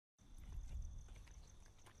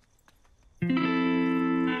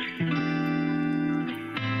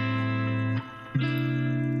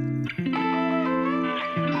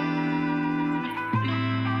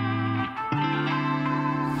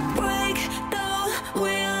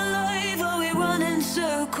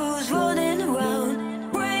crews running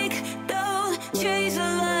around. Break down, chase the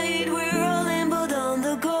light. We're all in but on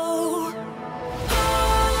the go.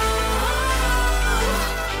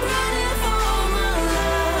 Running for my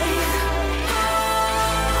life.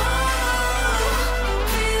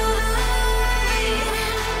 Feel the light.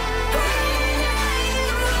 Running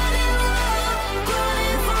for my life.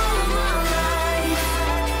 Running for my life.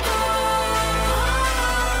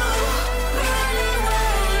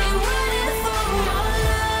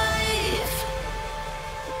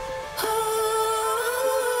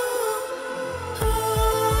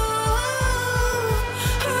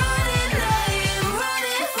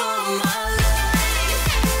 Running for my life.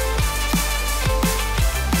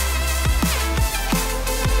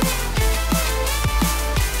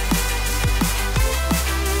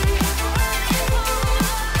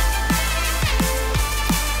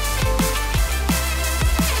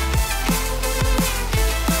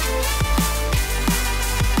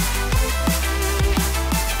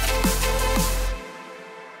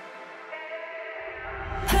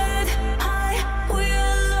 Head high, we're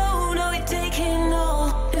alone. Are we taking all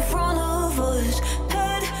in front of us?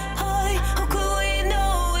 Head high, how could we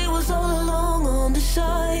know it was all along on the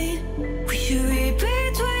side? We should read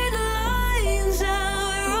between the lines and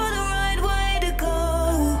we're on the right way to go.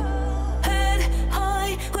 Head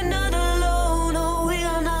high, we're not alone. Oh, we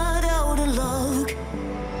are not out of luck.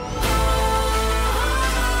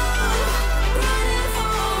 Running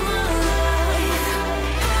for my life.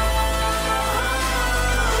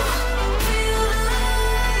 Feel the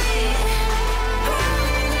light.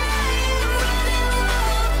 Running for my life.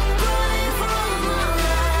 Running for my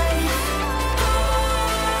life.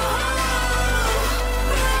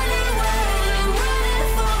 Running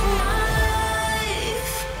for my life.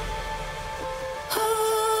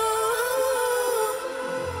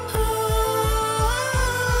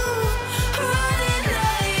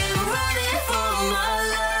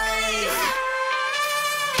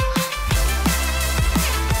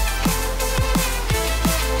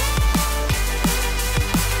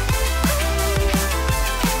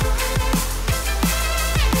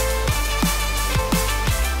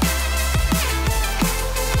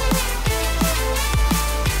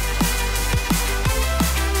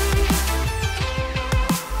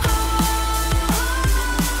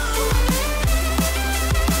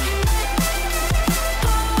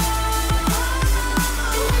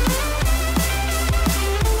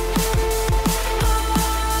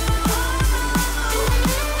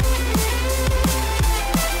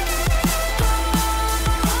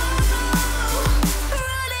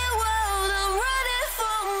 Running wild, I'm running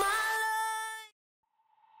for my life.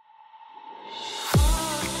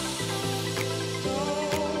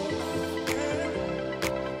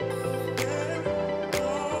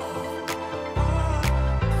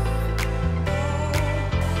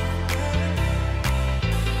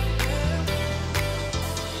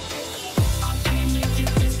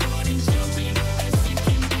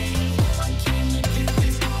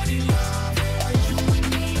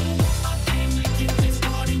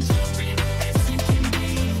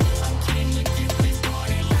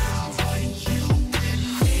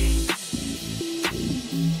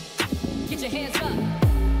 Get your hands up.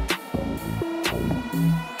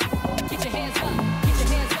 Get your hands up. Get your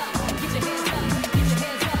hands up. Get your hands up. Get your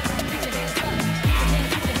hands up. Get your hands up. Get your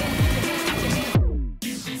hands. Get your hands. Get your hands.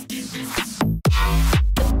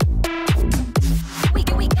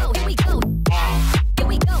 Here we go. Here we go. Here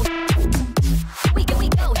we go. We go. We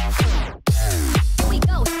go. We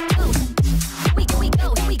go. Go. We go. We go.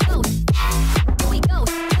 We go. We go.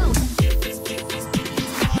 Go.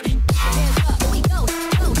 Hands up. We go.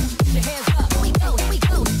 Go. Your hands up. We go. We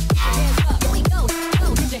go. Hands up. We go. Go.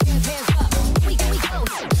 Get your hands up. We go. We go.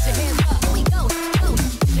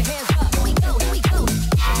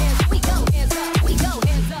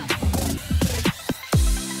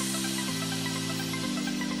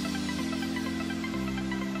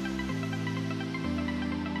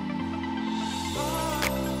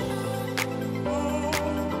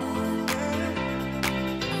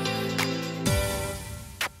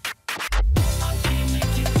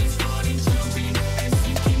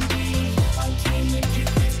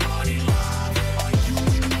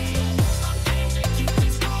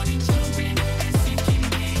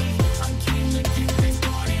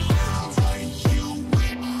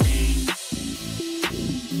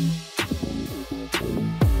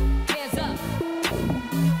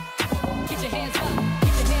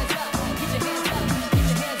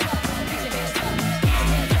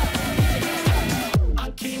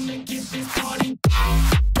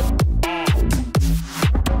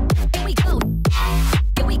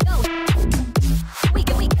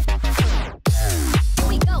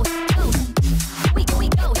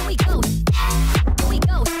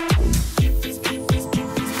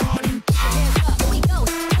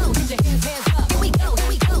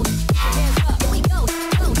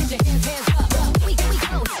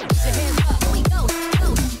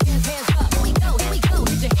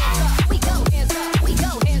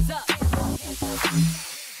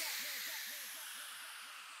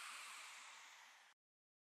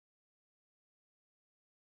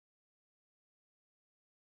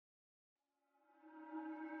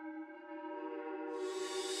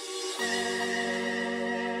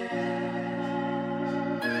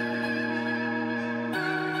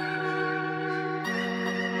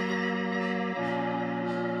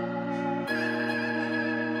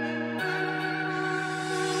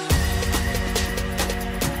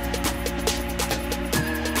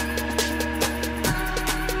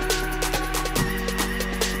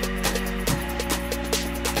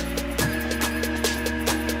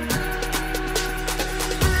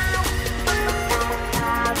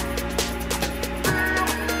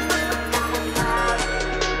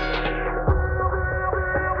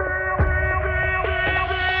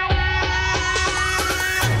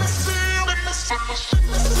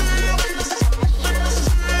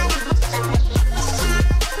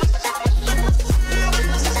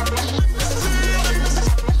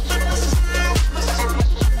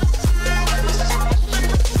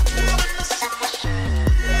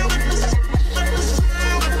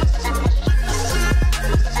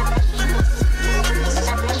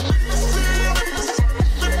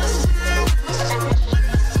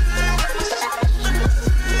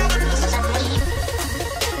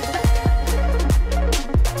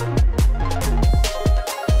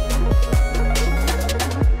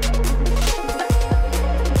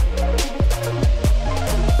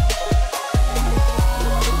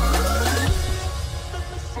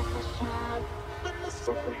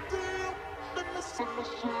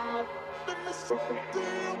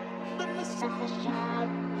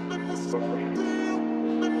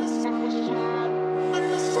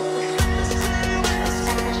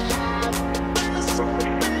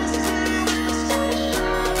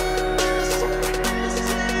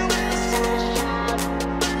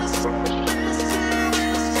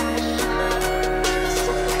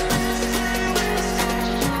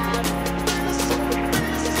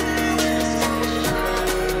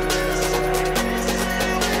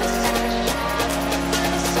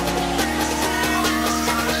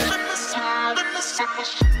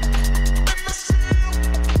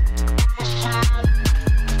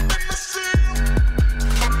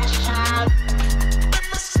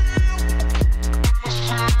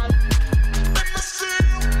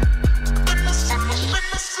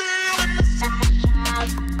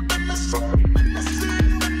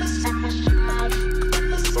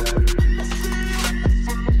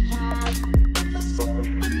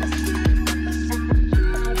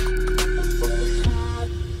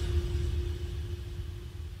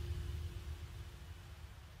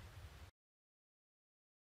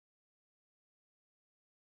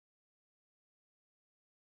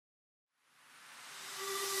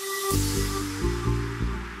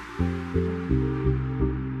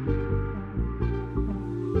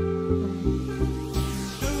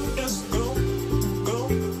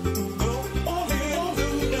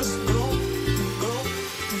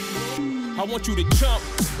 want you to jump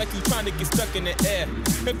like you trying to get stuck in the air.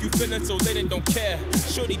 If you feeling so lit and don't care,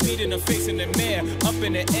 shorty beat in the face in the mirror, up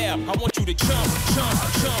in the air. I want you to jump, jump,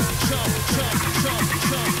 jump, jump, jump, jump,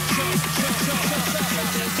 jump, jump,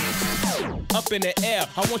 jump, jump, up in the air.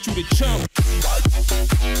 I want you to jump,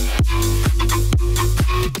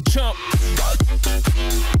 jump.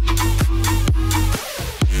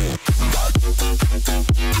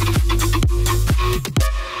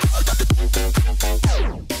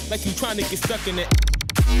 Like you trying to get stuck in it.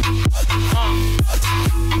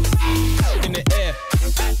 In the air.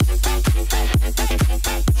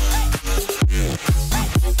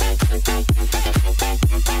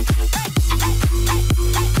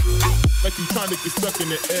 Like you trying to get stuck in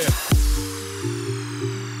the air.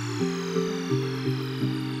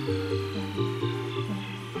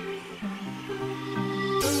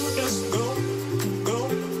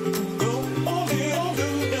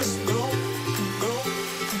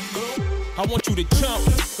 I want you to jump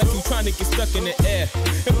like you trying to get stuck in the air.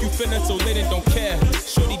 If you feeling so lit and don't care,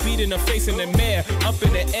 shorty beat in the face in the mirror, up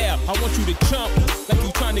in the air. I want you to jump like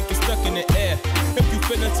you trying to get stuck in the air. If you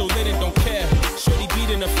feeling so lit and don't care, shorty beat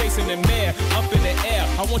in the face in the mirror, up in the air.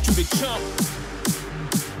 I want you to jump,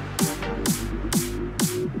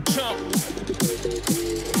 jump.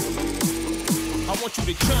 I want you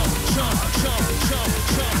to jump, jump, jump, jump,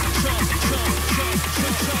 jump, jump, jump, jump,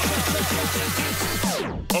 jump, jump.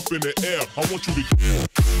 Up in the air, I want you to jump,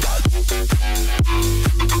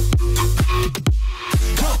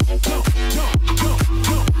 jump, jump, jump,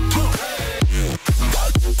 jump, jump.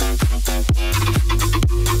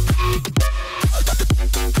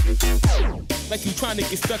 Like you trying to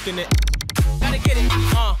get stuck in it. Gotta get it,